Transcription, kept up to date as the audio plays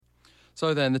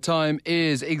So then, the time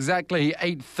is exactly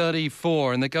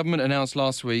 8:34, and the government announced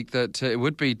last week that it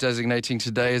would be designating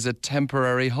today as a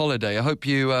temporary holiday. I hope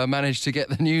you managed to get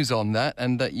the news on that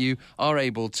and that you are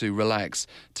able to relax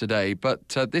today. But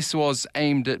this was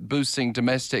aimed at boosting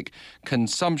domestic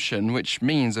consumption, which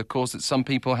means, of course, that some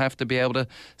people have to be able to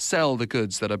sell the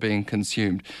goods that are being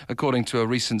consumed. According to a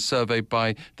recent survey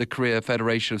by the Korea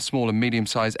Federation of Small and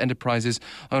Medium-Sized Enterprises,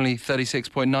 only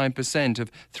 36.9% of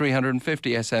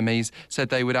 350 SMEs said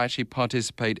they would actually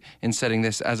participate in setting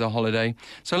this as a holiday.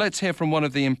 So let's hear from one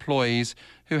of the employees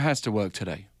who has to work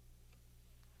today.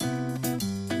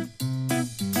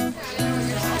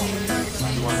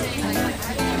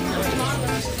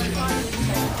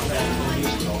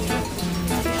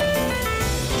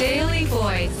 Daily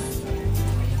Voice.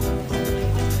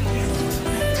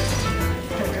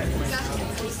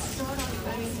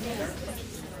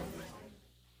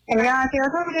 안녕하세요.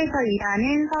 서울에서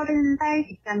일하는 30살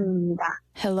직장인입니다.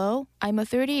 Hello, I'm a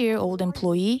 30-year-old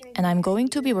employee and I'm going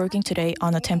to be working today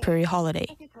on a temporary holiday.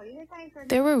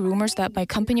 There were rumors that my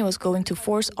company was going to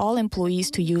force all employees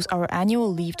to use our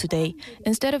annual leave today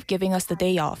instead of giving us the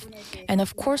day off. And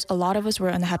of course, a lot of us were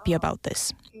unhappy about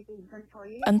this.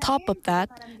 On top of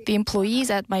that, the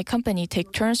employees at my company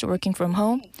take turns working from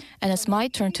home, and it's my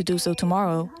turn to do so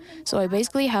tomorrow, so I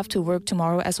basically have to work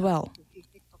tomorrow as well.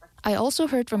 I also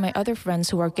heard from my other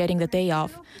friends who are getting the day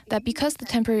off that because the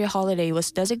temporary holiday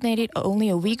was designated only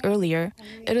a week earlier,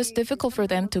 it was difficult for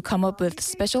them to come up with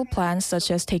special plans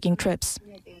such as taking trips.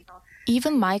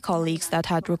 Even my colleagues that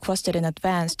had requested in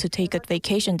advance to take a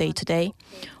vacation day today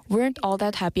weren't all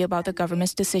that happy about the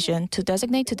government's decision to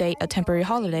designate today a temporary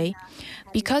holiday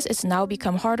because it's now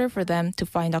become harder for them to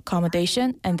find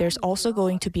accommodation and there's also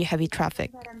going to be heavy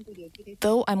traffic.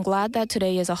 Though I'm glad that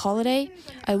today is a holiday,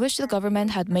 I wish the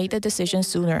government had made the decision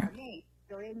sooner.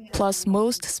 Plus,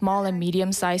 most small and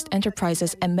medium-sized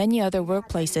enterprises and many other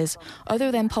workplaces,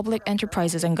 other than public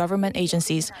enterprises and government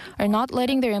agencies, are not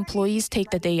letting their employees take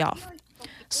the day off.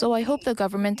 So I hope the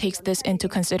government takes this into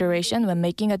consideration when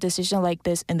making a decision like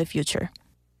this in the future.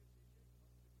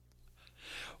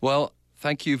 Well,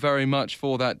 thank you very much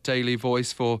for that Daily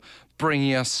Voice, for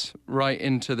bringing us right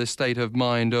into the state of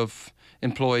mind of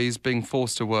employees being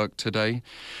forced to work today.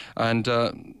 And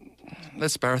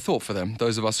let's spare a thought for them,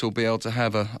 those of us who will be able to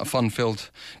have a fun-filled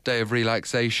day of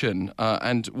relaxation.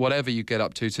 And whatever you get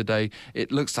up to today, it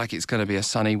looks like it's going to be a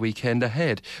sunny weekend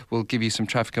ahead. We'll give you some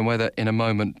traffic and weather in a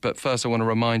moment. But first, I want to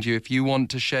remind you, if you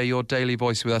want to share your Daily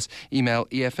Voice with us, email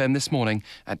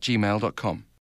efmthismorning@gmail.com.